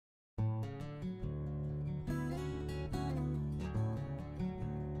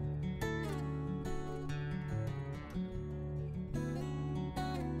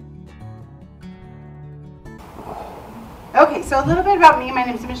Okay, so a little bit about me. My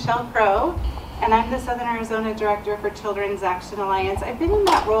name is Michelle Crow, and I'm the Southern Arizona Director for Children's Action Alliance. I've been in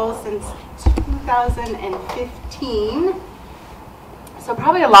that role since 2015, so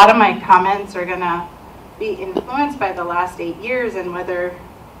probably a lot of my comments are going to be influenced by the last 8 years and whether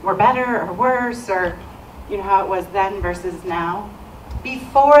we're better or worse, or how it was then versus now.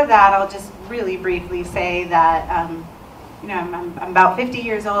 Before that, I'll just really briefly say that I'm about 50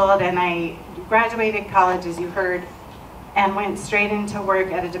 years old, and I graduated college, as you heard, and went straight into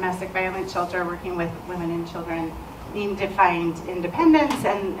work at a domestic violence shelter working with women and children needing to find independence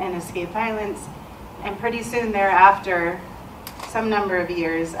and escape violence. And pretty soon thereafter, some number of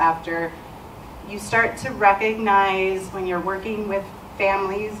years after, you start to recognize when you're working with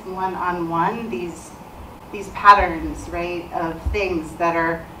families one-on-one these patterns, right, of things that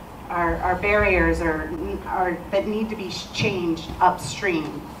are barriers or that need to be changed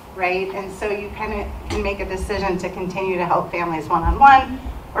upstream. Right? And so you kind of can make a decision to continue to help families one-on-one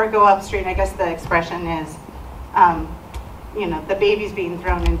or go upstream. I guess the expression is, the baby's being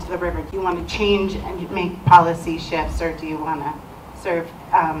thrown into the river. Do you want to change and make policy shifts, or do you want to serve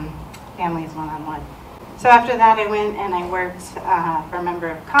families one-on-one? So after that, I went and I worked for a member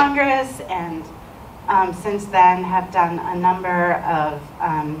of Congress, and since then have done a number of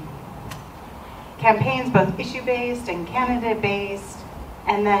campaigns, both issue-based and candidate-based.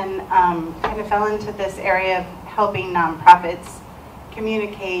 And then kind of fell into this area of helping nonprofits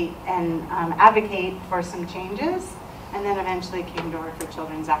communicate and advocate for some changes, and then eventually came to work for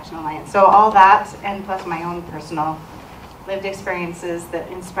Children's Action Alliance. So all that, and plus my own personal lived experiences that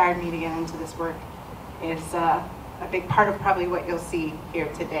inspired me to get into this work, is a big part of probably what you'll see here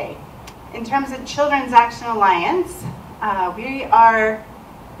today. In terms of Children's Action Alliance, we are,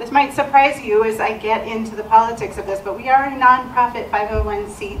 this might surprise you as I get into the politics of this, but we are a nonprofit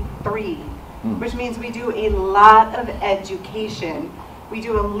 501c3, which means we do a lot of education. We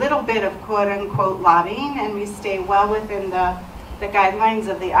do a little bit of quote-unquote lobbying, and we stay well within the guidelines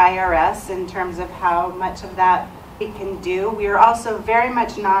of the IRS in terms of how much of that we can do. We are also very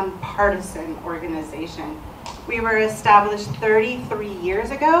much nonpartisan organization. We were established 33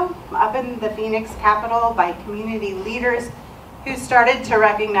 years ago up in the Phoenix Capitol by community leaders who started to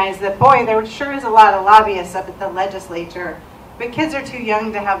recognize that, boy, there sure is a lot of lobbyists up at the legislature, but kids are too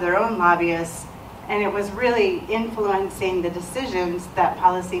young to have their own lobbyists, and it was really influencing the decisions that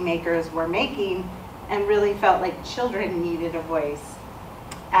policymakers were making, and really felt like children needed a voice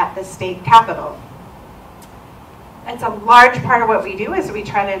at the state capitol. It's a large part of what we do is we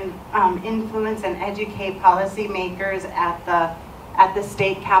try to influence and educate policymakers at the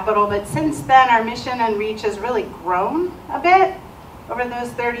state capitol, but since then our mission and reach has really grown a bit over those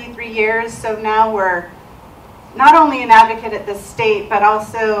 33 years. So now we're not only an advocate at the state, but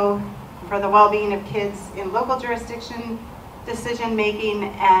also for the well-being of kids in local jurisdiction decision making,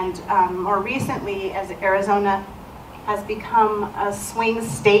 and more recently, as Arizona has become a swing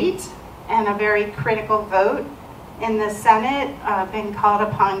state and a very critical vote in the Senate, been called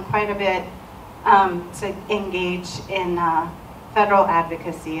upon quite a bit to engage in federal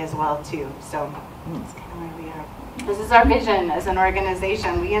advocacy as well too. So that's kind of where we are. This is our vision as an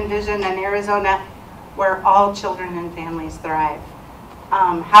organization. We envision an Arizona where all children and families thrive.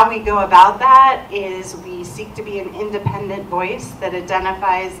 How we go about that is we seek to be an independent voice that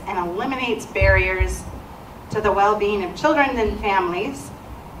identifies and eliminates barriers to the well-being of children and families.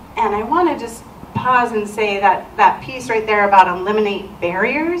 And I want to just pause and say that piece right there about eliminate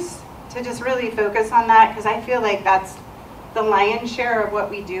barriers, to just really focus on that, because I feel like that's the lion's share of what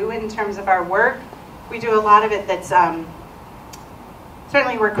we do in terms of our work. We do a lot of it that's,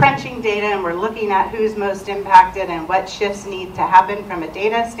 certainly we're crunching data and we're looking at who's most impacted and what shifts need to happen from a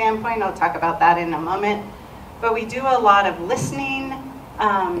data standpoint. I'll talk about that in a moment. But we do a lot of listening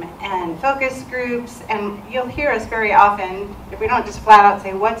and focus groups, and you'll hear us very often, if we don't just flat out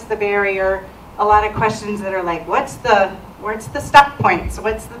say, what's the barrier? A lot of questions that are like, where's the stuck points?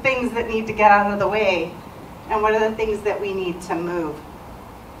 What's the things that need to get out of the way? And what are the things that we need to move?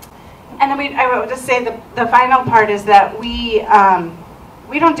 And then I would just say the final part is that we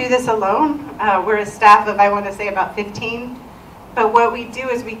don't do this alone. We're a staff of, I want to say, about 15. But what we do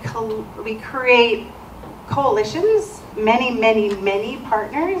is we create coalitions, many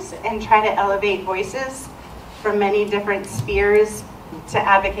partners, and try to elevate voices from many different spheres to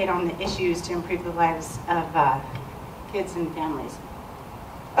advocate on the issues to improve the lives of kids and families.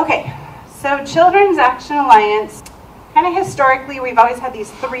 Okay. So Children's Action Alliance, kind of historically, we've always had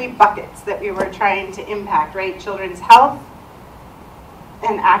these 3 buckets that we were trying to impact, right? Children's health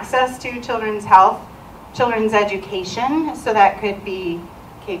and access to children's health, children's education, so that could be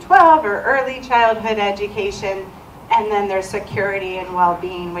K-12 or early childhood education, And then there's security and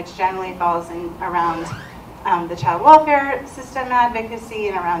well-being, which generally falls in around the child welfare system advocacy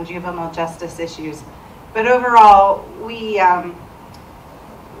and around juvenile justice issues. But overall, we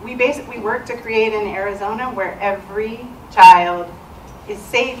basically work to create an Arizona where every child is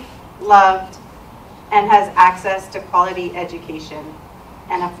safe, loved, and has access to quality education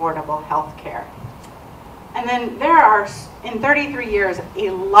and affordable health care. And then there are, in 33 years, a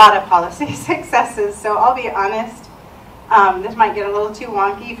lot of policy successes. So I'll be honest, this might get a little too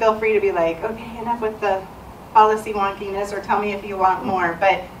wonky. Feel free to be like, okay, enough with the policy wonkiness, or tell me if you want more.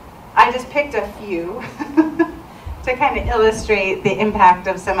 But I just picked a few to kind of illustrate the impact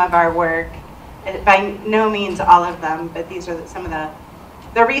of some of our work. By no means all of them, but these are some of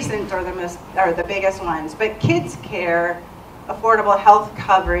the recent or the biggest ones. But Kids Care affordable health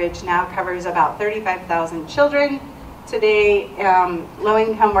coverage now covers about 35,000 children today.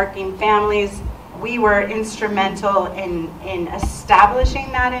 Low-income working families. We were instrumental in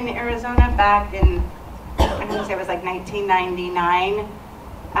establishing that in Arizona back in, I want to say it was like 1999.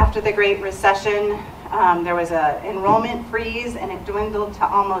 After the Great Recession, there was an enrollment freeze and it dwindled to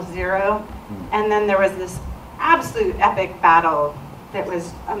almost zero. And then there was this absolute epic battle that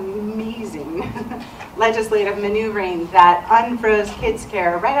was amazing legislative maneuvering that unfroze Kids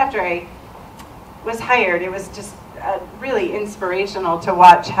Care right after I was hired. It was just really inspirational to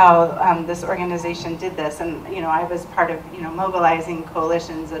watch how this organization did this. And I was part of mobilizing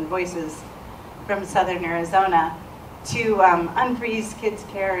coalitions and voices from Southern Arizona to unfreeze Kids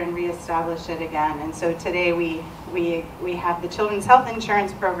Care and reestablish it again. And so today we have the Children's Health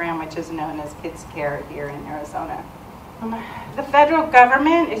Insurance Program, which is known as Kids Care here in Arizona. The federal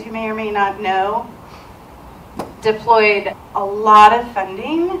government, as you may or may not know, deployed a lot of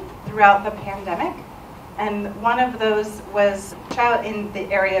funding throughout the pandemic. And one of those was in the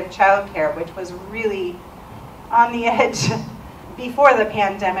area of childcare, which was really on the edge before the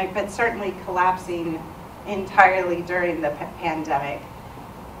pandemic, but certainly collapsing entirely during the pandemic.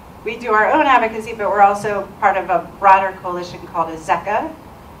 We do our own advocacy, but we're also part of a broader coalition called AZECA,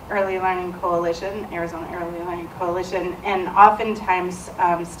 Early Learning Coalition, Arizona Early Learning Coalition, and oftentimes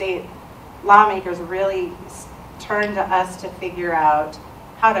state lawmakers really turn to us to figure out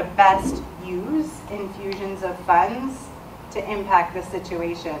how to best use infusions of funds to impact the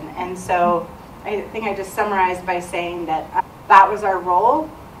situation. And so I think I just summarized by saying that that was our role,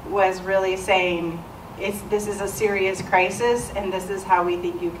 was really saying this is a serious crisis and this is how we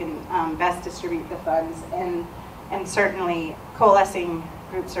think you can best distribute the funds, and certainly coalescing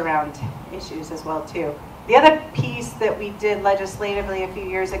groups around issues as well too. The other piece that we did legislatively a few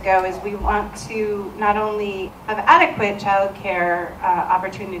years ago is we want to not only have adequate child care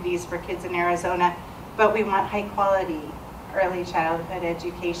opportunities for kids in Arizona, but we want high quality early childhood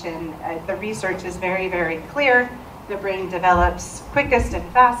education. The research is very, very clear. The brain develops quickest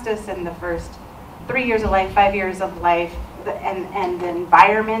and fastest in the first 3 years of life, 5 years of life, and the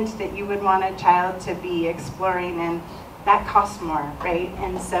environment that you would want a child to be exploring in, that costs more, right?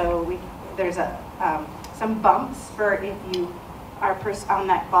 And so there's some bumps for if you are on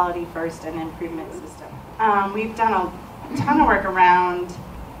that quality first and improvement system. We've done a ton of work around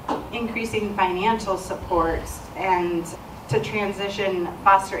increasing financial supports and to transition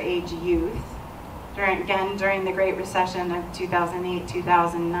foster age youth during the Great Recession of 2008,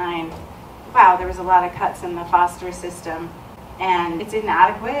 2009. Wow, there was a lot of cuts in the foster system, and it's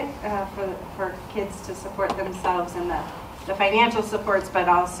inadequate for kids to support themselves in the financial supports, but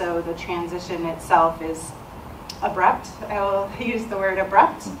also the transition itself is abrupt. I will use the word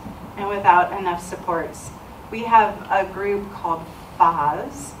abrupt, and without enough supports. We have a group called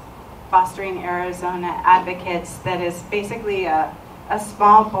FAAS, Fostering Arizona Advocates, that is basically a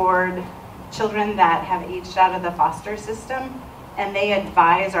small board, children that have aged out of the foster system, and they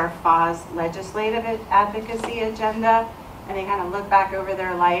advise our FAAS legislative advocacy agenda, and they kind of look back over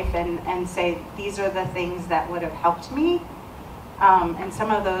their life and say, these are the things that would have helped me. And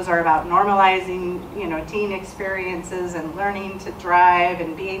some of those are about normalizing, teen experiences and learning to drive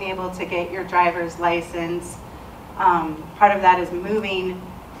and being able to get your driver's license. Part of that is moving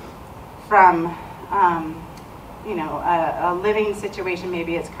from, a living situation.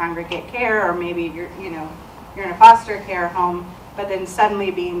 Maybe it's congregate care, or maybe you're in a foster care home, but then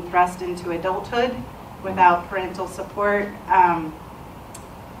suddenly being thrust into adulthood without parental support.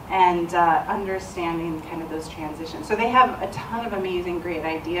 And understanding kind of those transitions. So they have a ton of amazing, great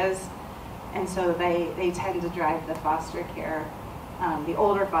ideas, and so they tend to drive the foster care, the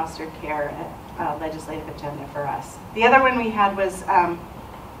older foster care legislative agenda for us. The other one we had was,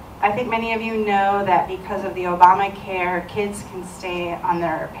 I think many of you know that because of the Obamacare, kids can stay on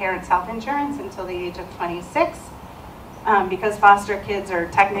their parents' health insurance until the age of 26. because foster kids are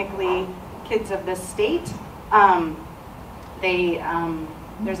technically kids of the state,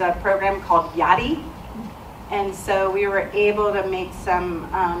 there's a program called YADI, and so we were able to make some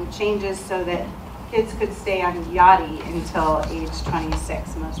changes so that kids could stay on YADI until age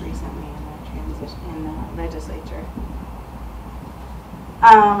 26, most recently in the legislature.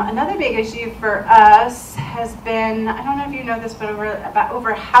 Another big issue for us has been, I don't know if you know this, but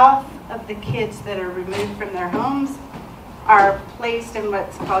over half of the kids that are removed from their homes are placed in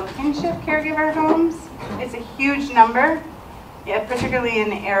what's called kinship caregiver homes. It's a huge number, particularly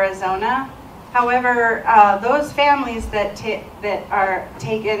in Arizona. However, those families that are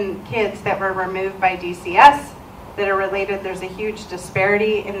taken kids that were removed by DCS that are related, there's a huge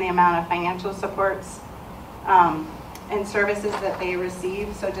disparity in the amount of financial supports and services that they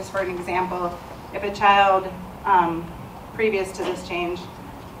receive. So just for an example, if a child previous to this change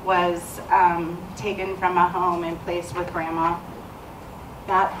was taken from a home and placed with grandma,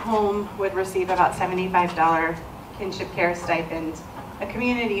 that home would receive about $75 kinship care stipend. A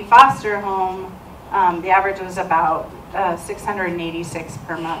community foster home, the average was about $686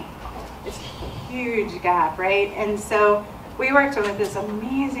 per month. It's a huge gap, right? And so we worked with this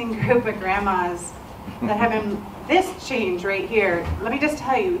amazing group of grandmas that have been, this change right here, let me just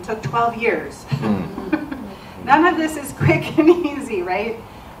tell you, it took 12 years. None of this is quick and easy, right?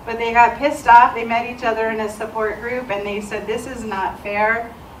 But they got pissed off, they met each other in a support group, and they said, this is not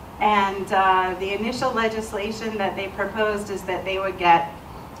fair. And the initial legislation that they proposed is that they would get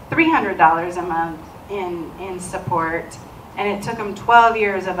 $300 a month in support. And it took them 12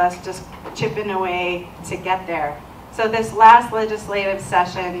 years of us just chipping away to get there. So this last legislative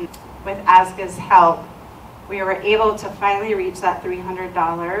session, with ASGA's help, we were able to finally reach that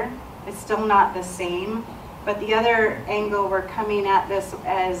 $300. It's still not the same, but the other angle we're coming at this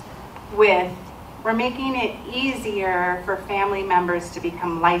we're making it easier for family members to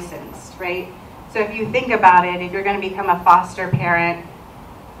become licensed, right? So if you think about it, if you're going to become a foster parent,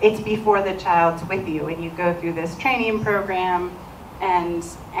 it's before the child's with you, and you go through this training program and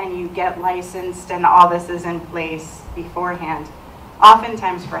you get licensed, and all this is in place beforehand.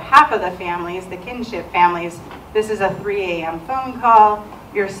 Oftentimes for half of the families, the kinship families, this is a 3 a.m. phone call.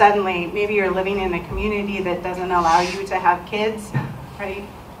 You're suddenly, maybe you're living in a community that doesn't allow you to have kids, right?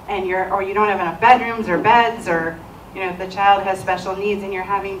 And or you don't have enough bedrooms or beds, or if the child has special needs, and you're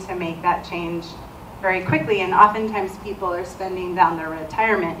having to make that change very quickly. And oftentimes people are spending down their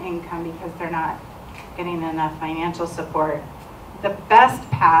retirement income because they're not getting enough financial support. The best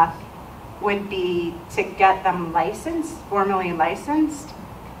path would be to get them licensed, formally licensed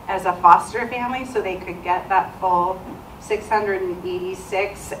as a foster family, so they could get that full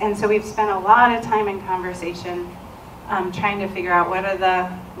 686. And so we've spent a lot of time in conversation trying to figure out what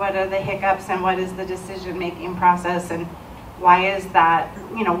are the hiccups and what is the decision-making process, and why is that,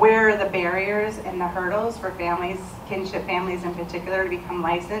 where are the barriers and the hurdles for families, kinship families in particular, to become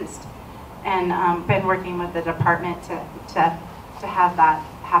licensed, and been working with the department to have that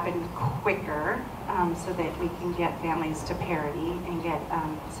happen quicker, so that we can get families to parity and get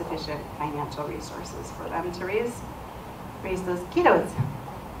sufficient financial resources for them to raise those kiddos.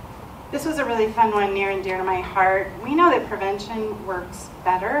 This was a really fun one, near and dear to my heart. We know that prevention works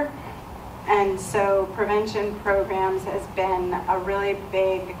better, and so prevention programs has been a really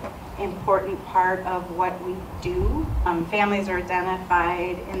big, important part of what we do. Families are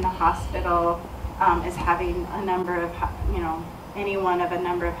identified in the hospital as having a number of, any one of a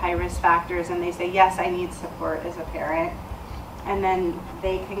number of high-risk factors, and they say, yes, I need support as a parent. And then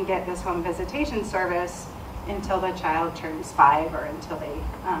they can get this home visitation service until the child turns 5, or until they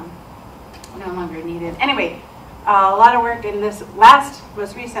no longer need it. Anyway, a lot of work in this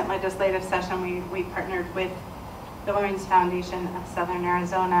most recent legislative session. We partnered with the Women's Foundation of Southern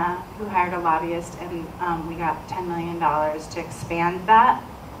Arizona, who hired a lobbyist, and we got $10 million to expand that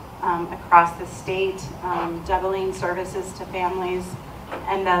across the state, doubling services to families.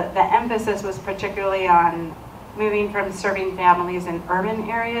 And the emphasis was particularly on moving from serving families in urban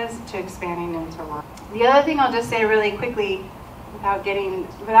areas to expanding into rural. The other thing I'll just say really quickly,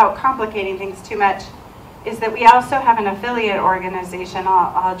 without complicating things too much, is that we also have an affiliate organization,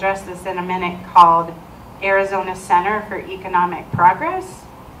 I'll address this in a minute, called Arizona Center for Economic Progress.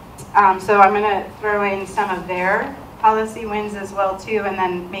 So I'm going to throw in some of their policy wins as well too, and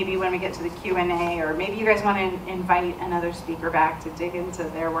then maybe when we get to the Q&A, or maybe you guys want to invite another speaker back to dig into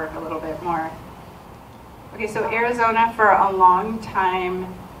their work a little bit more. Okay, so Arizona, for a long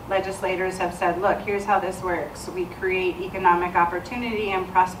time, legislators have said, look, here's how this works. We create economic opportunity and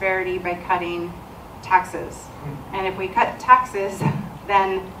prosperity by cutting taxes. And if we cut taxes,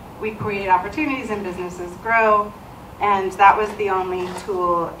 then we create opportunities and businesses grow. And that was the only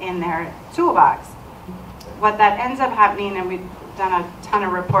tool in their toolbox. What that ends up happening, and we've done a ton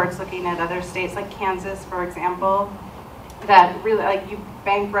of reports looking at other states like Kansas, for example, that really, like, you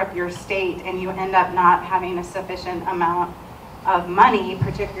bankrupt your state and you end up not having a sufficient amount of money,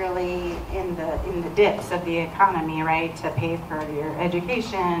 particularly in the dips of the economy, right, to pay for your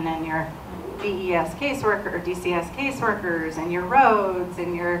education and your DES caseworker or DCS caseworkers and your roads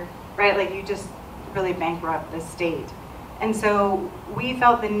and your, right, like you just really bankrupt the state. And so we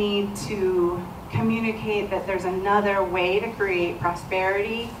felt the need to communicate that there's another way to create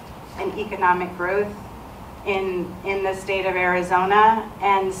prosperity and economic growth in the state of Arizona.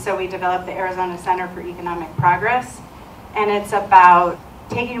 And so we developed the Arizona Center for Economic Progress. And it's about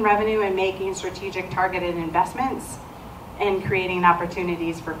taking revenue and making strategic targeted investments and creating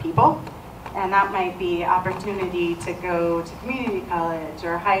opportunities for people. And that might be opportunity to go to community college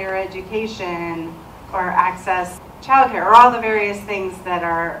or higher education or access childcare, or all the various things that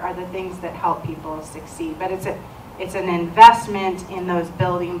are the things that help people succeed. But it's an investment in those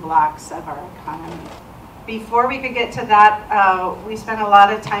building blocks of our economy. Before we could get to that, we spent a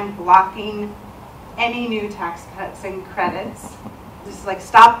lot of time blocking any new tax cuts and credits. Just like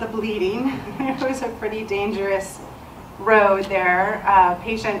stop the bleeding. It was a pretty dangerous road there.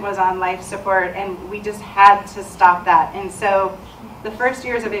 Patient was on life support, and we just had to stop that. And so the first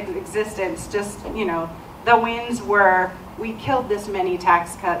years of existence, just, you know, the wins were we killed this many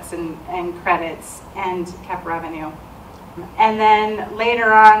tax cuts and credits and kept revenue. And then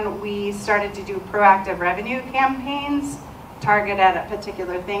later on, we started to do proactive revenue campaigns targeted at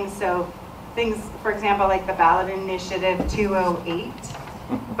particular things. So things, for example, like the ballot initiative 208,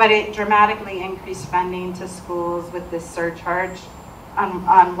 but it dramatically increased funding to schools with this surcharge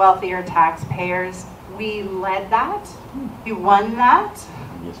on wealthier taxpayers. We led that. We won that.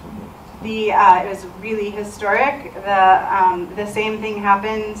 Yes, we did. It was really historic. The same thing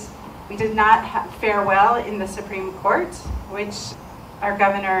happened. We did not fare well in the Supreme Court, which our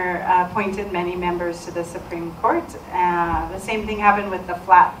governor appointed many members to the Supreme Court. The same thing happened with the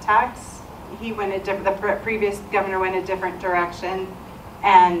flat tax. The previous governor went a different direction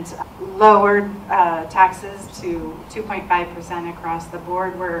and lowered taxes to 2.5% across the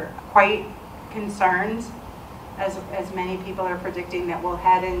board. We're quite concerned, as many people are predicting, that we'll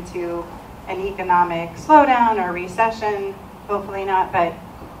head into an economic slowdown or recession, hopefully not, but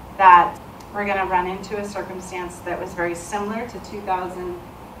that we're going to run into a circumstance that was very similar to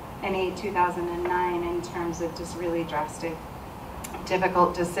 2008, 2009 in terms of just really drastic,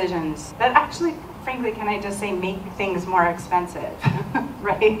 difficult decisions that actually, frankly, can I just say, make things more expensive,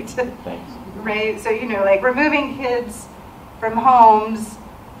 right? Thanks. Right, so, you know, like removing kids from homes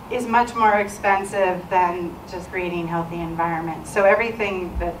is much more expensive than just creating healthy environments. So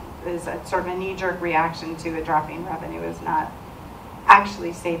everything that is a sort of a knee-jerk reaction to a dropping revenue is not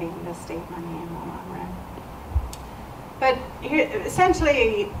actually saving the state money in the long run. But here,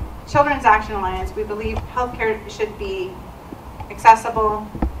 essentially, Children's Action Alliance, we believe healthcare should be accessible,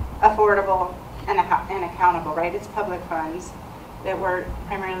 affordable, and accountable, right? It's public funds that we're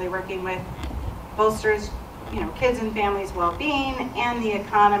primarily working with, bolsters, you know, kids and families' well-being and the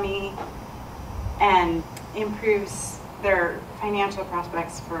economy, and improves their financial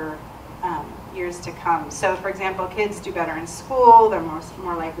prospects for years to come. So, for example, kids do better in school. They're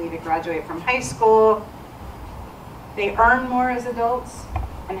more likely to graduate from high school. They earn more as adults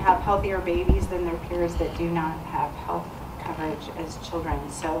and have healthier babies than their peers that do not have health coverage as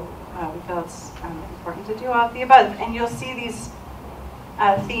children. So we feel it's important to do all of the above. And you'll see these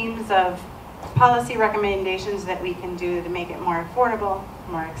themes of policy recommendations that we can do to make it more affordable,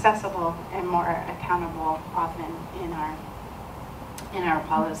 more accessible, and more accountable often in our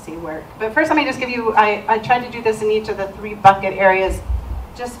policy work. But first, let me just give you, I tried to do this in each of the 3 bucket areas,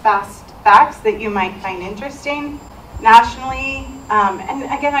 just fast facts that you might find interesting. Nationally, and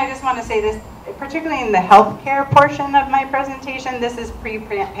again, I just want to say this, particularly in the healthcare portion of my presentation, this is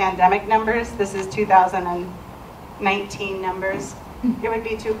pre-pandemic numbers. This is 2019 numbers. It would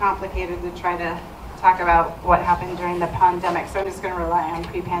be too complicated to try to talk about what happened during the pandemic, so I'm just going to rely on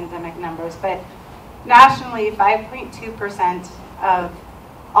pre-pandemic numbers. But nationally, 5.2% of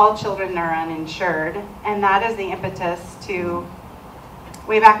all children are uninsured, and that is the impetus to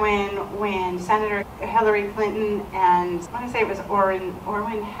way back when Senator Hillary Clinton and I want to say it was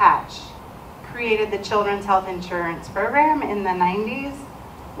Orrin Hatch created the Children's Health Insurance Program in the 90s.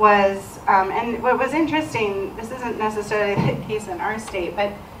 And what was interesting, this isn't necessarily the case in our state,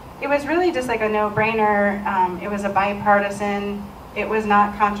 but it was really just like a no-brainer. It was a bipartisan. It was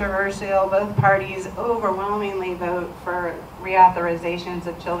not controversial. Both parties overwhelmingly vote for reauthorizations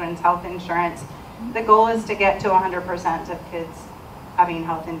of children's health insurance. The goal is to get to 100% of kids having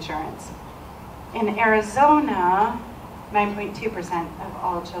health insurance. In Arizona, 9.2% of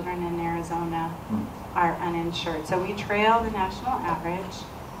all children in Arizona are uninsured. So we trail the national average.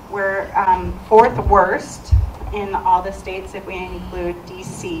 We're fourth worst in all the states if we include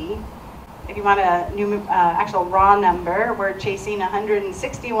DC. If you want a new actual raw number, we're chasing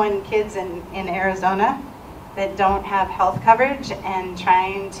 161 kids in Arizona that don't have health coverage and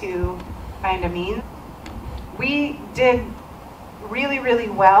trying to find a means. We did really, really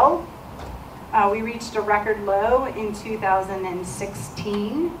well. We reached a record low in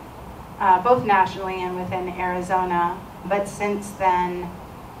 2016, both nationally and within Arizona, but since then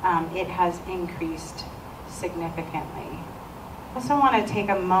it has increased significantly. I also want to take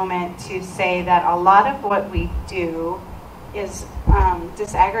a moment to say that a lot of what we do is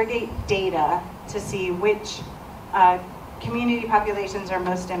disaggregate data to see which community populations are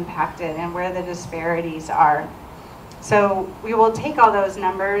most impacted and where the disparities are. So we will take all those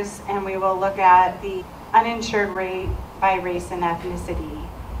numbers and we will look at the uninsured rate by race and ethnicity.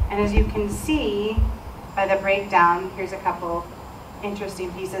 And as you can see by the breakdown, here's a couple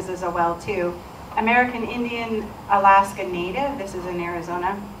interesting pieces as well too. American Indian, Alaska Native, this is in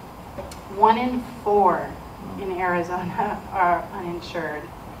Arizona. 1 in 4 in Arizona are uninsured.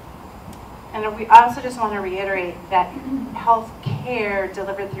 And we also just want to reiterate that health care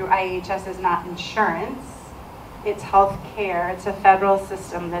delivered through IHS is not insurance. It's health care. It's a federal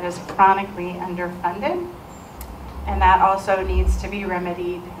system that is chronically underfunded. And that also needs to be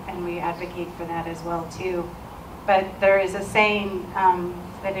remedied, and we advocate for that as well too. But there is a saying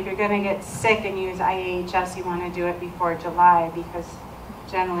that if you're going to get sick and use IHS, you want to do it before July because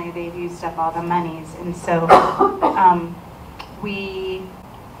generally they've used up all the monies. And so we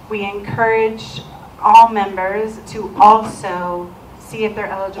encourage all members to also see if they're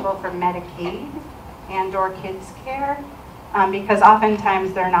eligible for Medicaid and or kids care because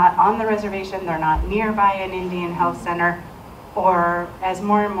oftentimes they're not on the reservation, they're not nearby an Indian health center, or as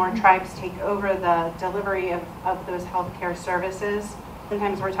more and more tribes take over the delivery of those healthcare services.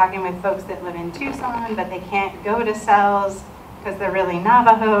 Sometimes we're talking with folks that live in Tucson, but they can't go to cells because they're really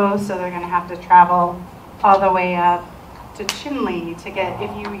Navajo, so they're going to have to travel all the way up to Chinle to get,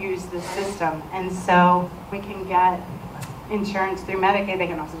 if you use the system. And so we can get insurance through Medicaid. They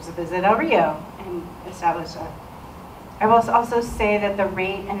can also just visit El Rio and establish that. I will also say that the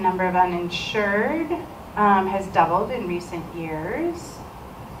rate and number of uninsured has doubled in recent years.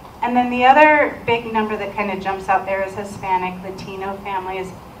 And then the other big number that kind of jumps out there is Hispanic Latino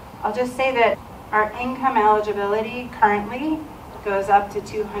families. I'll just say that our income eligibility currently goes up to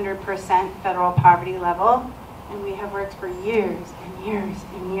 200% federal poverty level, and we have worked for years and years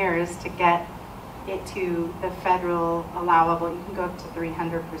and years to get it to the federal allowable. You can go up to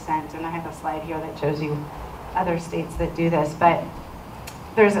 300%, and I have a slide here that shows you other states that do this, but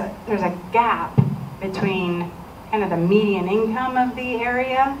there's a gap between kind of the median income of the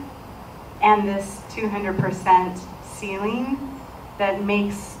area and this 200% ceiling that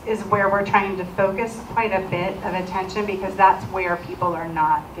is where we're trying to focus quite a bit of attention, because that's where people are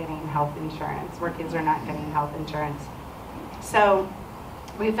not getting health insurance, where kids are not getting health insurance. So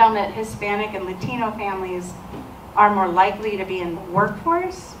we found that Hispanic and Latino families are more likely to be in the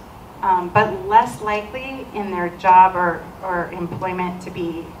workforce, but less likely in their job or employment to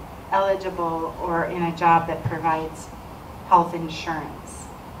be eligible or in a job that provides health insurance.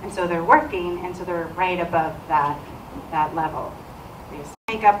 And so they're working, and so they're right above that level.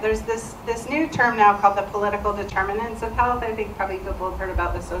 There's this new term now called the political determinants of health. I think probably people have heard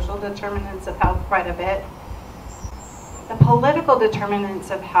about the social determinants of health quite a bit. The political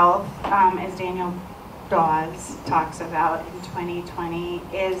determinants of health, as Daniel Dawes talks about in 2020,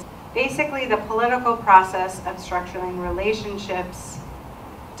 is basically the political process of structuring relationships,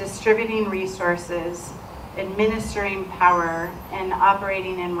 distributing resources, administering power, and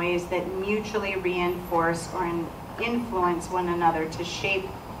operating in ways that mutually reinforce or influence one another to shape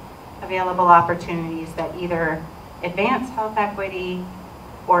available opportunities that either advance health equity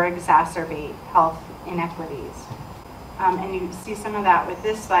or exacerbate health inequities. And you see some of that with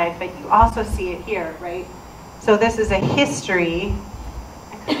this slide, but you also see it here, right? So this is a history.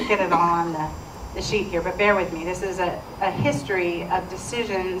 I couldn't get it all on the sheet here, but bear with me. This is a history of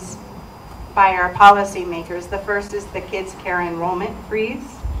decisions by our policymakers. The first is the kids care enrollment freeze,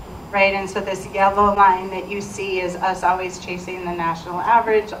 right? And so this yellow line that you see is us always chasing the national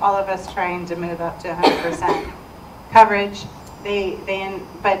average, all of us trying to move up to 100% coverage.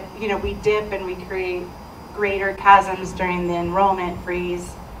 But we dip and we create greater chasms during the enrollment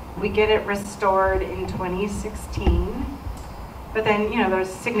freeze. We get it restored in 2016. But then, there's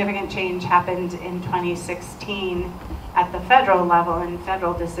significant change happened in 2016 at the federal level in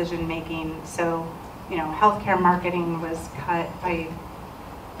federal decision making. So, healthcare marketing was cut by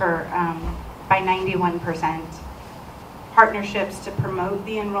 91%. Partnerships to promote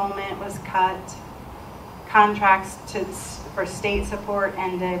the enrollment was cut. Contracts for state support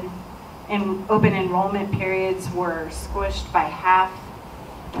ended. And open enrollment periods were squished by half.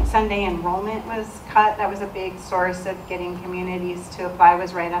 Sunday enrollment was cut. That was a big source of getting communities to apply,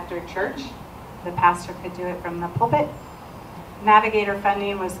 was right after church. The pastor could do it from the pulpit. Navigator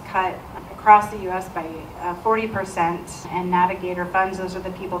funding was cut across the U.S. by 40%. And Navigator funds, those are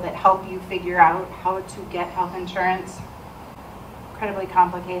the people that help you figure out how to get health insurance. Incredibly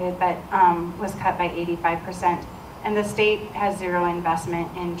complicated, but was cut by 85%. And the state has zero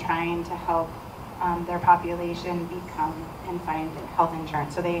investment in trying to help their population become and find health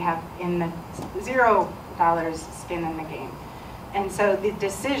insurance. So they have in the $0 skin in the game. And so the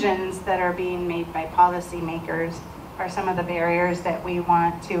decisions that are being made by policymakers are some of the barriers that we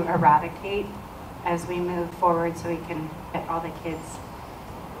want to eradicate as we move forward so we can get all the kids.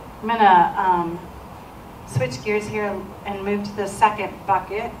 I'm gonna switch gears here and move to the second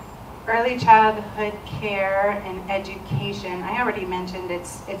bucket. Early childhood care and education. I already mentioned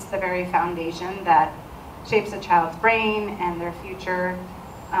it's the very foundation that shapes a child's brain and their future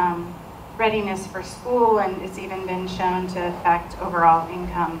readiness for school, and it's even been shown to affect overall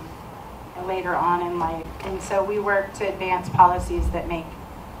income later on in life. And so we work to advance policies that make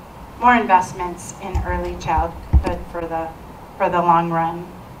more investments in early childhood for the long run.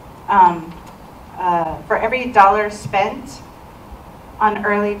 For every dollar spent on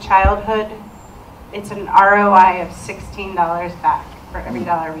early childhood, it's an ROI of $16 back for every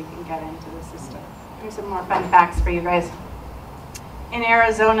dollar we can get into the system. Here's some more fun facts for you guys. In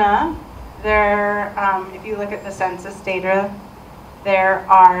Arizona, if you look at the census data, there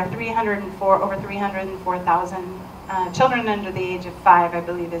are over 304,000 children under the age of 5, I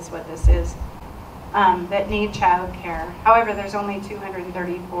believe is what this is, that need child care. However, there's only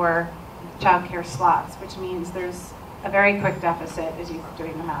 234 child care slots, which means there's a very quick deficit, as you're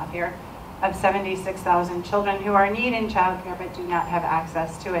doing the math here, of 76,000 children who are in need in child care but do not have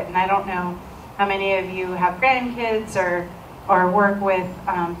access to it. And I don't know how many of you have grandkids or work with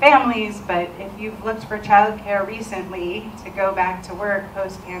families, but if you've looked for child care recently to go back to work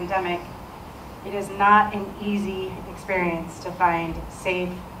post-pandemic, it is not an easy experience to find safe,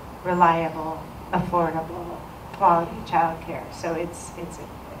 reliable, affordable, quality child care. So that's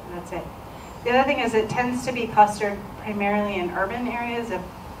it. The other thing is it tends to be clustered primarily in urban areas of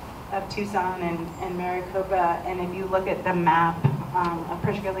Tucson and Maricopa. And if you look at the map,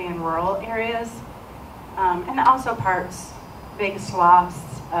 particularly in rural areas, and also parts, big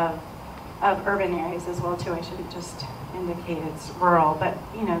swaths of urban areas as well too. I shouldn't just indicate it's rural, but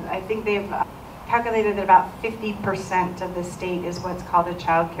I think they've calculated that about 50% of the state is what's called a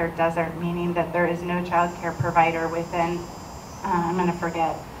child care desert, meaning that there is no child care provider within, I'm going to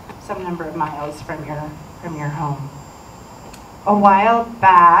forget, some number of miles from your home. A while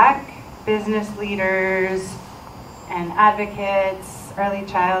back, business leaders and advocates, early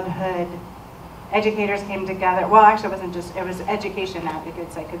childhood educators came together. Well, actually it was education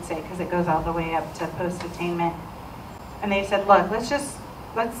advocates, I could say, because it goes all the way up to post-attainment. And they said, look,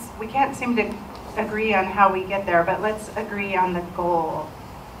 we can't seem to agree on how we get there, but let's agree on the goal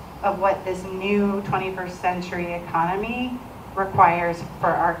of what this new 21st century economy requires for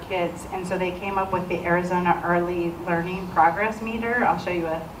our kids. And so they came up with the Arizona Early Learning Progress Meter. I'll show you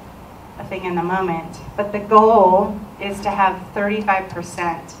a thing in a moment. But the goal is to have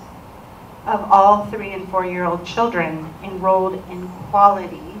 35% of all 3- and 4-year-old children enrolled in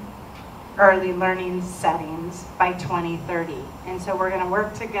quality early learning settings by 2030. And so we're going to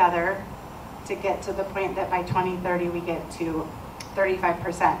work together to get to the point that by 2030 we get to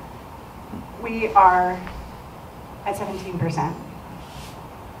 35%. We are at 17%.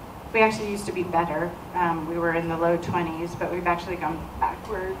 We actually used to be better. We were in the low 20s, but we've actually gone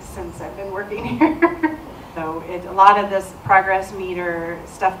backwards since I've been working here. So a lot of this progress meter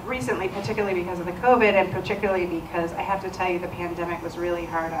stuff recently, particularly because of the COVID, and particularly because I have to tell you the pandemic was really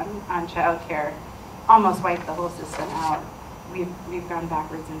hard on childcare, almost wiped the whole system out. We've gone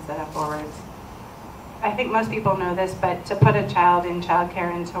backwards instead of forwards. I think most people know this, but to put a child in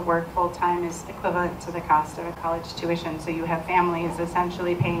childcare and to work full-time is equivalent to the cost of a college tuition. So you have families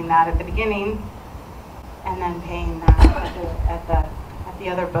essentially paying that at the beginning and then paying that at the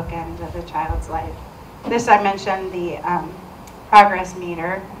other bookend of the child's life. This I mentioned, the progress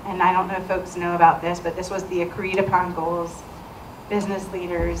meter, and I don't know if folks know about this, but this was the agreed upon goals. Business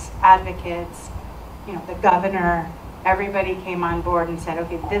leaders, advocates, the governor, everybody came on board and said,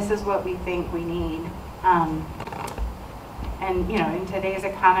 okay, this is what we think we need. And you know, in today's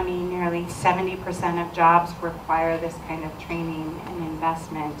economy, nearly 70% of jobs require this kind of training and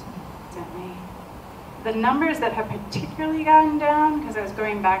investment. The numbers that have particularly gone down, because I was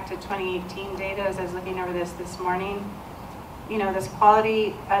going back to 2018 data as I was looking over this morning, you know, this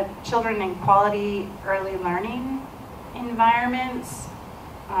quality, children in quality early learning environments,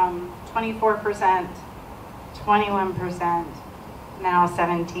 24%, 21%, now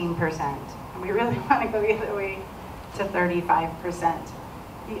 17%. And we really want to go the other way to 35%.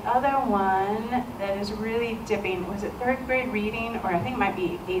 The other one that is really dipping, was it third grade reading, or I think it might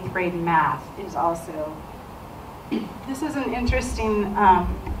be 8th grade math is also. This is an interesting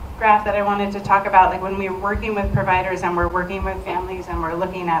graph that I wanted to talk about, like when we're working with providers and we're working with families and we're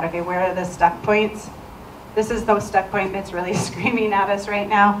looking at, okay, where are the stuck points? This is the stuck point that's really screaming at us right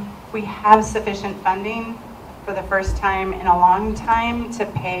now. We have sufficient funding for the first time in a long time to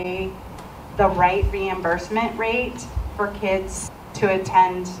pay the right reimbursement rate for kids to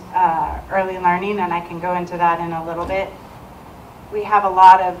attend early learning, and I can go into that in a little bit. We have a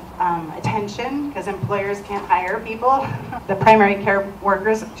lot of attention because employers can't hire people. The primary care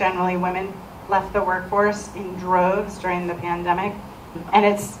workers, generally women, left the workforce in droves during the pandemic, and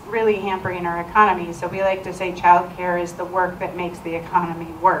it's really hampering our economy. So we like to say childcare is the work that makes the economy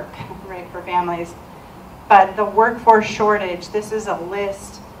work, right, for families. But the workforce shortage, this is a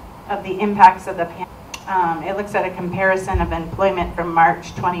list of the impacts of the pandemic. It looks at a comparison of employment from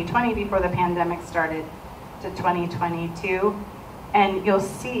March 2020, before the pandemic started, to 2022. And you'll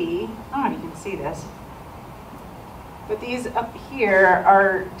see, I don't know if you can see this, but these up here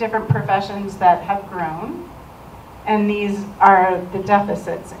are different professions that have grown. And these are the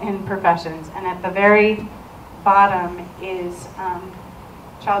deficits in professions. And at the very bottom is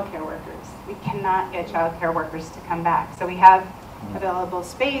childcare workers. We cannot get childcare workers to come back. So we have available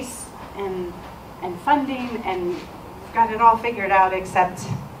space and funding, and we've got it all figured out, except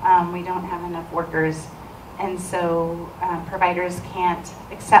we don't have enough workers. And so providers can't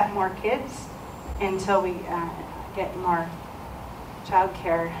accept more kids until we get more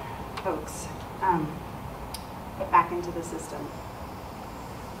childcare folks put back into the system.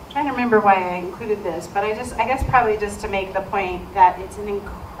 I'm trying to remember why I included this, but I guess probably just to make the point that it's an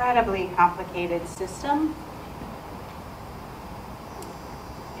incredibly complicated system.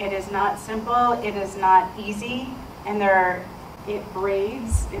 It is not simple, it is not easy, and it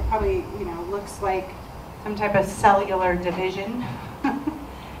braids. It probably, you know, looks like some type of cellular division.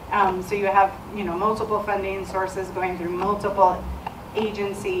 So you have, you know, multiple funding sources going through multiple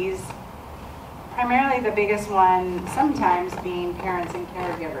agencies. Primarily the biggest one sometimes being parents and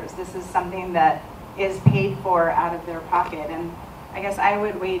caregivers. This is something that is paid for out of their pocket. And I guess I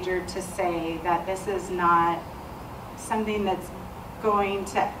would wager to say that this is not something that's going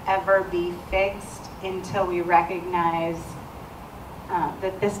to ever be fixed until we recognize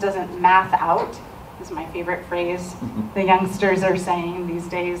that this doesn't math out. This is my favorite phrase the youngsters are saying these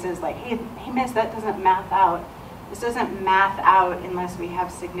days is like, hey miss, that doesn't math out. This doesn't math out unless we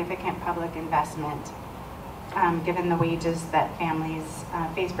have significant public investment, given the wages that families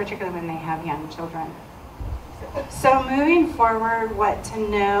face, particularly when they have young children. So moving forward, what to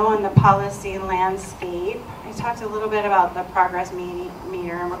know on the policy landscape. I talked a little bit about the progress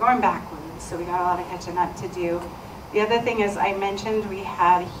meter, and we're going backwards, so we got a lot of catching up to do. The other thing is, I mentioned we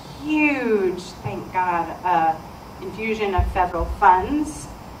had huge, thank God, infusion of federal funds.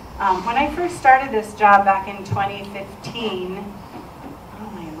 When I first started this job back in 2015, oh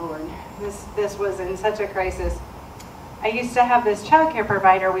my Lord, this was in such a crisis. I used to have this childcare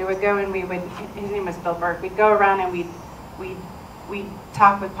provider. We would go and his name was Bill Burke. We'd go around and we'd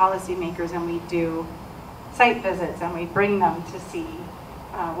talk with policymakers, and we'd do site visits, and we'd bring them to see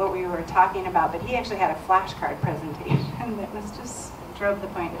what we were talking about. But he actually had a flashcard presentation that was just drove the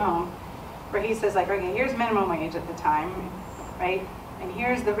point home, where he says, like, okay, here's minimum wage at the time, right? And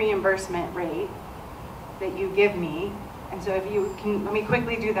here's the reimbursement rate that you give me. And so if you can, let me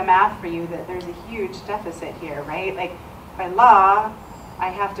quickly do the math for you, that there's a huge deficit here, right? Like, by law, I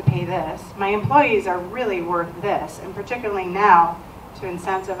have to pay this. My employees are really worth this. And particularly now, to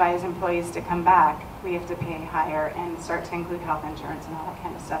incentivize employees to come back, we have to pay higher and start to include health insurance and all that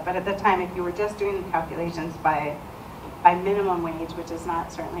kind of stuff. But at the time, if you were just doing the calculations by minimum wage, which is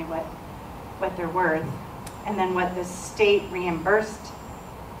not certainly what they're worth, and then what the state reimbursed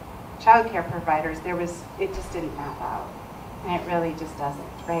childcare providers, it just didn't map out. And it really just doesn't,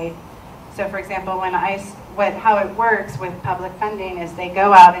 right? So for example, how it works with public funding is they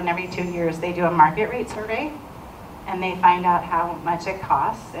go out, and every 2 years they do a market rate survey, and they find out how much it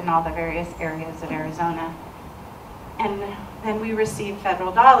costs in all the various areas of Arizona. And then we receive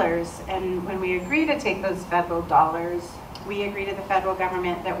federal dollars. And when we agree to take those federal dollars, we agree to the federal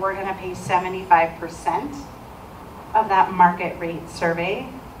government that we're going to pay 75% of that market rate survey.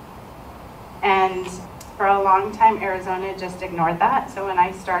 And for a long time, Arizona just ignored that. So when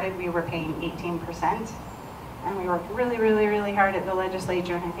I started, we were paying 18%. And we worked really, really, really hard at the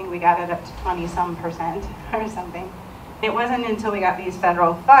legislature, and I think we got it up to 20-some% or something. It wasn't until we got these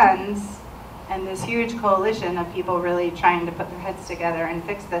federal funds and this huge coalition of people really trying to put their heads together and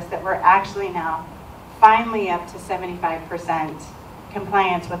fix this that we're actually now finally up to 75%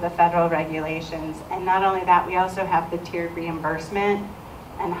 compliance with the federal regulations. And not only that, we also have the tiered reimbursement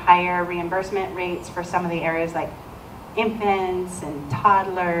and higher reimbursement rates for some of the areas like infants and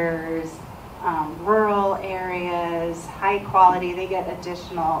toddlers, rural areas, high quality. They get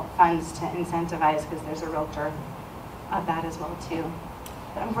additional funds to incentivize because there's a real dearth of that as well too.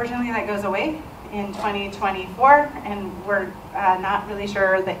 But unfortunately, that goes away in 2024, and we're not really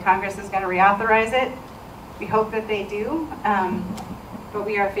sure that Congress is going to reauthorize it. We hope that they do, but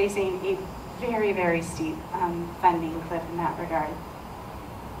we are facing a very, very steep funding cliff in that regard.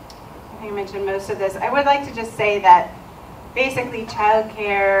 I think I mentioned most of this. I would like to just say that basically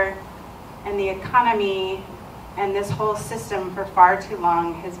childcare and the economy and this whole system for far too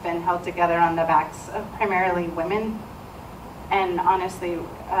long has been held together on the backs of primarily women, and honestly,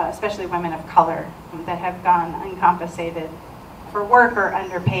 especially women of color that have gone uncompensated for work or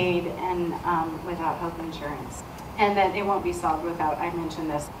underpaid and without health insurance. And that it won't be solved without, I mentioned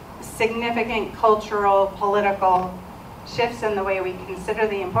this, significant cultural, political shifts in the way we consider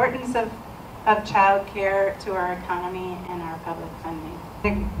the importance of childcare to our economy and our public funding.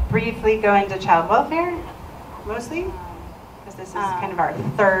 To briefly go into child welfare, mostly, because this is kind of our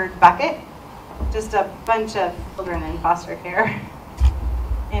third bucket. Just a bunch of children in foster care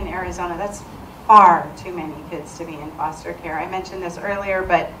in Arizona. That's far too many kids to be in foster care. I mentioned this earlier,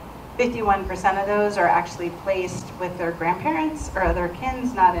 but 51% of those are actually placed with their grandparents or other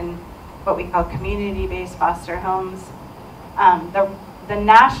kins, not in what we call community-based foster homes. The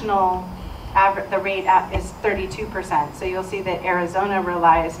national average, the rate is 32%. So you'll see that Arizona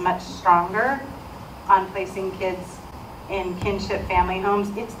relies much stronger on placing kids in kinship family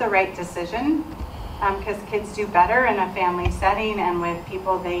homes. It's the right decision because kids do better in a family setting and with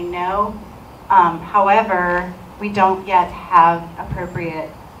people they know. However, we don't yet have appropriate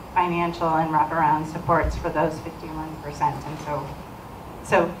financial and wraparound supports for those 51%. And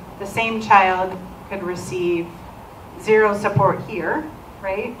so the same child could receive zero support here,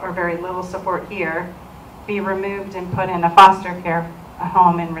 right, or very little support here, be removed and put in a foster care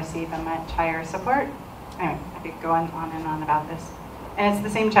home and receive a much higher support. Anyway, I could go on and on about this. And it's the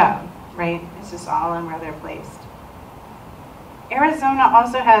same child, right? It's just all in where they're placed. Arizona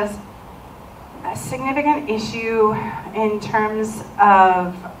also has a significant issue in terms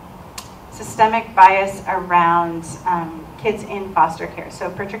of systemic bias around kids in foster care. So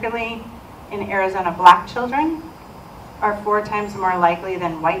particularly in Arizona, Black children are 4 times more likely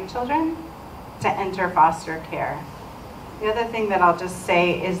than white children to enter foster care. The other thing that I'll just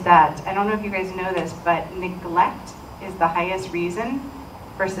say is that, I don't know if you guys know this, but neglect is the highest reason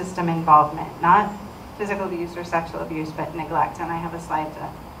for system involvement. Not physical abuse or sexual abuse, but neglect. And I have a slide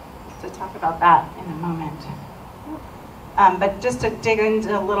to talk about that in a moment. But just to dig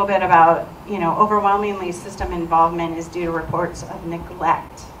into a little bit about, overwhelmingly system involvement is due to reports of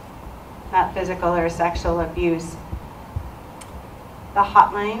neglect, not physical or sexual abuse. The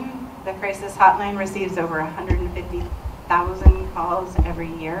hotline, the crisis hotline, receives over 150,000 calls every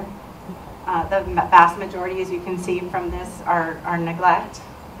year. The vast majority, as you can see from this, are neglect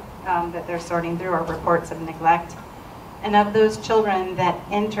that they're sorting through, or reports of neglect. And of those children that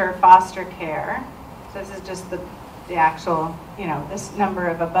enter foster care, so this is just the actual, this number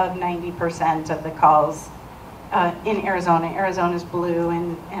of above 90% of the calls in Arizona. Arizona's blue,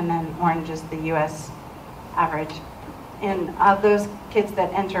 and then orange is the U.S. average. And of those kids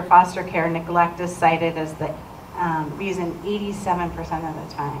that enter foster care, neglect is cited as the reason 87% of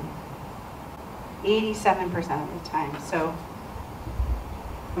the time. 87% of the time. So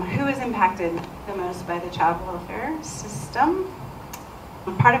who is impacted the most by the child welfare system?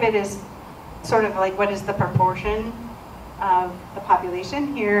 Part of it is sort of like, what is the proportion of the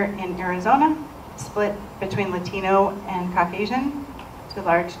population here in Arizona, split between Latino and Caucasian to a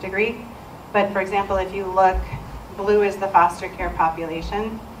large degree. But for example, if you look, blue is the foster care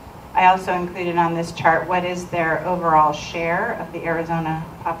population. I also included on this chart what is their overall share of the Arizona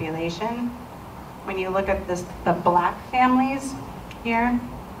population. When you look at this, the Black families here,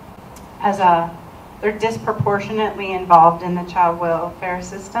 they're disproportionately involved in the child welfare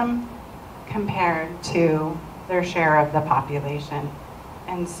system compared to their share of the population.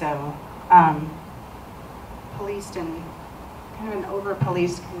 And so policed in kind of an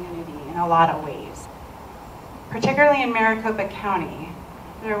over-policed community in a lot of ways. Particularly in Maricopa County,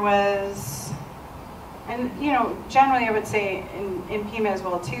 there was, and generally I would say in Pima as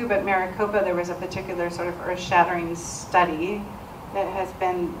well too, but Maricopa there was a particular sort of earth-shattering study that has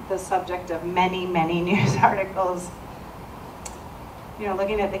been the subject of many, many news articles.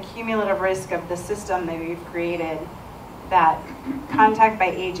 Looking at the cumulative risk of the system that we've created, that contact by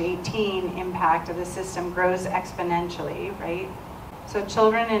age 18 impact of the system grows exponentially, right? So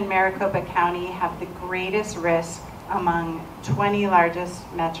children in Maricopa County have the greatest risk among 20 largest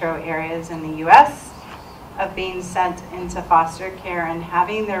metro areas in the US of being sent into foster care and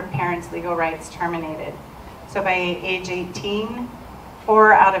having their parents' legal rights terminated. So by age 18,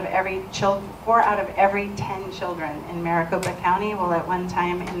 4 out of every 10 children in Maricopa County will at one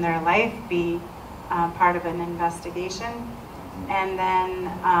time in their life be part of an investigation. And then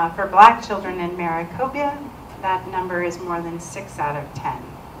for Black children in Maricopa, that number is more than 6 out of 10.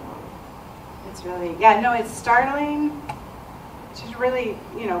 It's really, it's startling. It's really,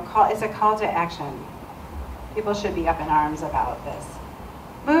 it's a call to action. People should be up in arms about this.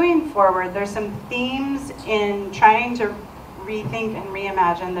 Moving forward, there's some themes in trying to rethink and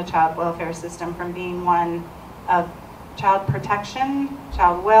reimagine the child welfare system from being one of child protection,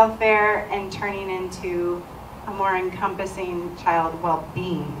 child welfare, and turning into a more encompassing child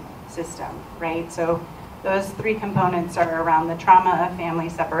well-being system, right? So those 3 components are around the trauma of family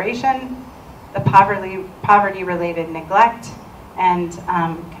separation, the poverty-related neglect, and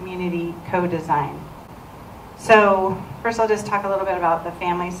community co-design. So first I'll just talk a little bit about the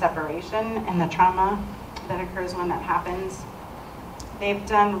family separation and the trauma that occurs when that happens. They've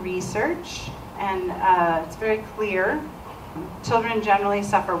done research, and it's very clear. Children generally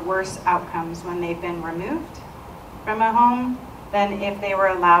suffer worse outcomes when they've been removed from a home than if they were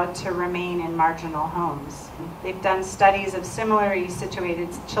allowed to remain in marginal homes. They've done studies of similarly situated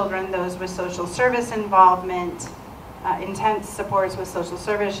children, those with social service involvement, intense supports with social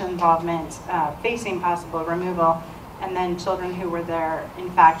service involvement, facing possible removal, and then children who were there, in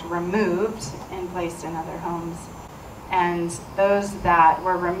fact, removed and placed in other homes. And those that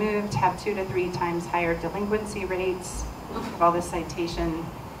were removed have 2 to 3 times higher delinquency rates. I have all the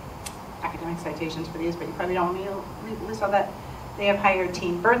academic citations for these, but you probably don't list all that. They have higher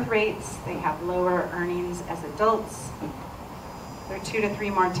teen birth rates. They have lower earnings as adults. They're 2 to 3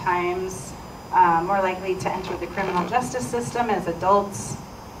 more times more likely to enter the criminal justice system as adults.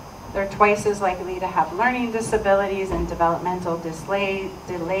 They're twice as likely to have learning disabilities and developmental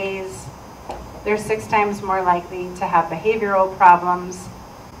delays. They're 6 times more likely to have behavioral problems.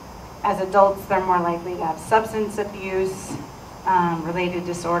 As adults, they're more likely to have substance abuse, related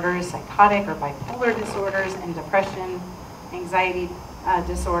disorders, psychotic or bipolar disorders, and depression, anxiety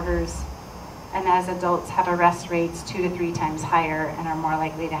disorders. And as adults, have arrest rates 2 to 3 times higher and are more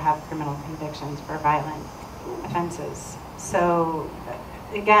likely to have criminal convictions for violent offenses. So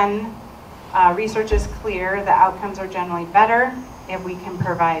again, research is clear. The outcomes are generally better if we can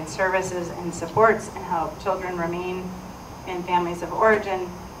provide services and supports and help children remain in families of origin.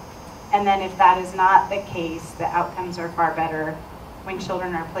 And then if that is not the case, the outcomes are far better when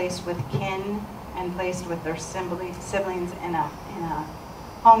children are placed with kin and placed with their siblings in a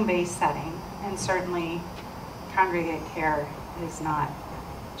home-based setting. And certainly congregate care is not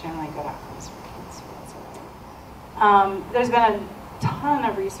generally good outcomes for kids. There's been a ton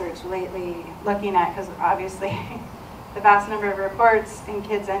of research lately looking at, because obviously the vast number of reports in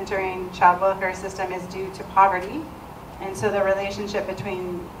kids entering child welfare system is due to poverty. And so the relationship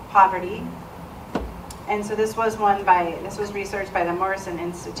between poverty, and so this was researched by the Morrison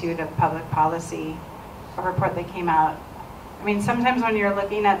Institute of Public Policy, a report that came out. I mean, sometimes when you're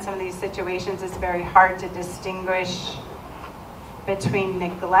looking at some of these situations, it's very hard to distinguish between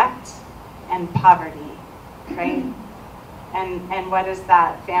neglect and poverty, right? And what does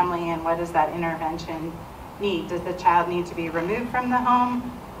that family and what does that intervention need? Does the child need to be removed from the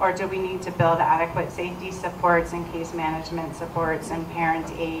home, or do we need to build adequate safety supports and case management supports and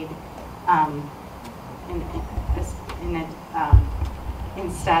parent aid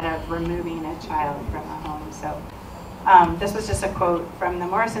instead of removing a child from the home? So this was just a quote from the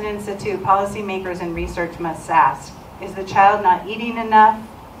Morrison Institute. Policymakers and research must ask, is the child not eating enough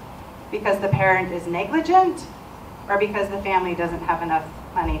because the parent is negligent, or because the family doesn't have enough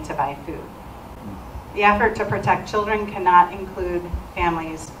money to buy food? The effort to protect children cannot include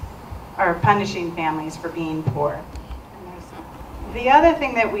families or punishing families for being poor. And the other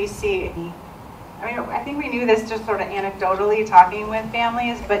thing that we see, I think we knew this just sort of anecdotally talking with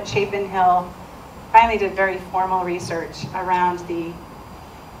families, but Chapin Hill finally did very formal research around the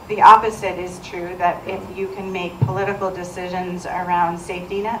opposite is true, that if you can make political decisions around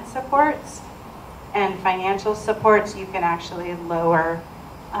safety net supports and financial supports, you can actually lower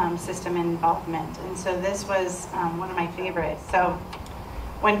system involvement. And so this was one of my favorites. So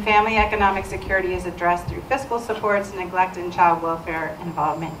when family economic security is addressed through fiscal supports, neglect and child welfare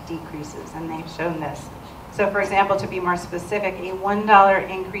involvement decreases, and they've shown this. So for example, to be more specific, a $1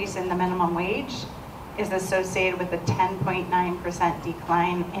 increase in the minimum wage is associated with a 10.9%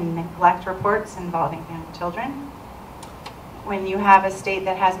 decline in neglect reports involving young children. When you have a state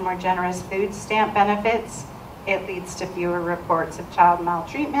that has more generous food stamp benefits, it leads to fewer reports of child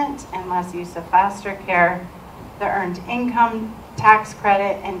maltreatment and less use of foster care. The earned income tax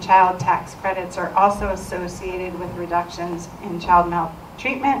credit and child tax credits are also associated with reductions in child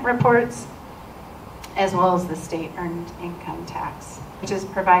maltreatment reports, as well as the state earned income tax, which is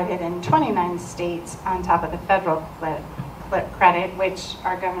provided in 29 states on top of the federal CLIP credit, which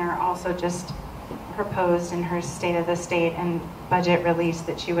our governor also just proposed in her State of the State and budget release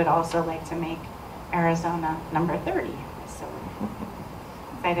that she would also like to make Arizona number 30. So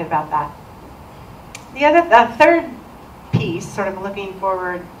excited about that. The third piece, sort of looking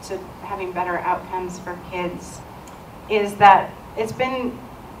forward to having better outcomes for kids, is that it's been,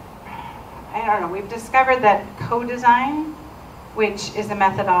 I don't know, we've discovered that co-design, which is a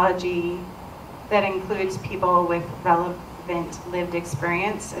methodology that includes people with relevant lived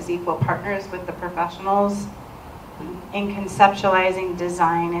experience as equal partners with the professionals in conceptualizing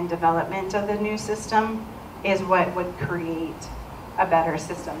design and development of the new system, is what would create a better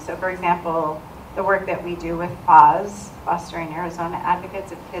system. So for example, the work that we do with FAAS, Fostering Arizona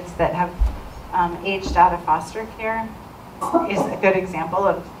Advocates of Kids that have aged out of foster care, is a good example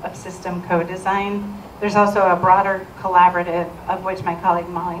of system co-design. There's also a broader collaborative, of which my colleague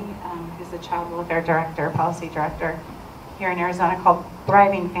Molly, who's the Child Welfare Director, Policy Director here in Arizona, called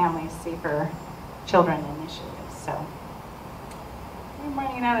Thriving Families, Safer Children Initiative. So I'm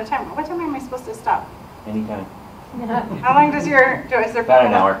running out of time. What time am I supposed to stop? Anytime. How long does your, is there? About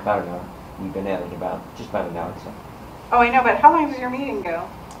an hour, about an hour. We've been at it just about an hour, so. Oh, I know, but how long does your meeting go?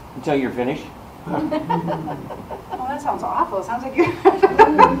 Until you're finished. Well, that sounds awful. It sounds like you.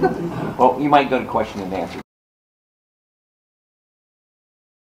 Well, you might go to question and answer.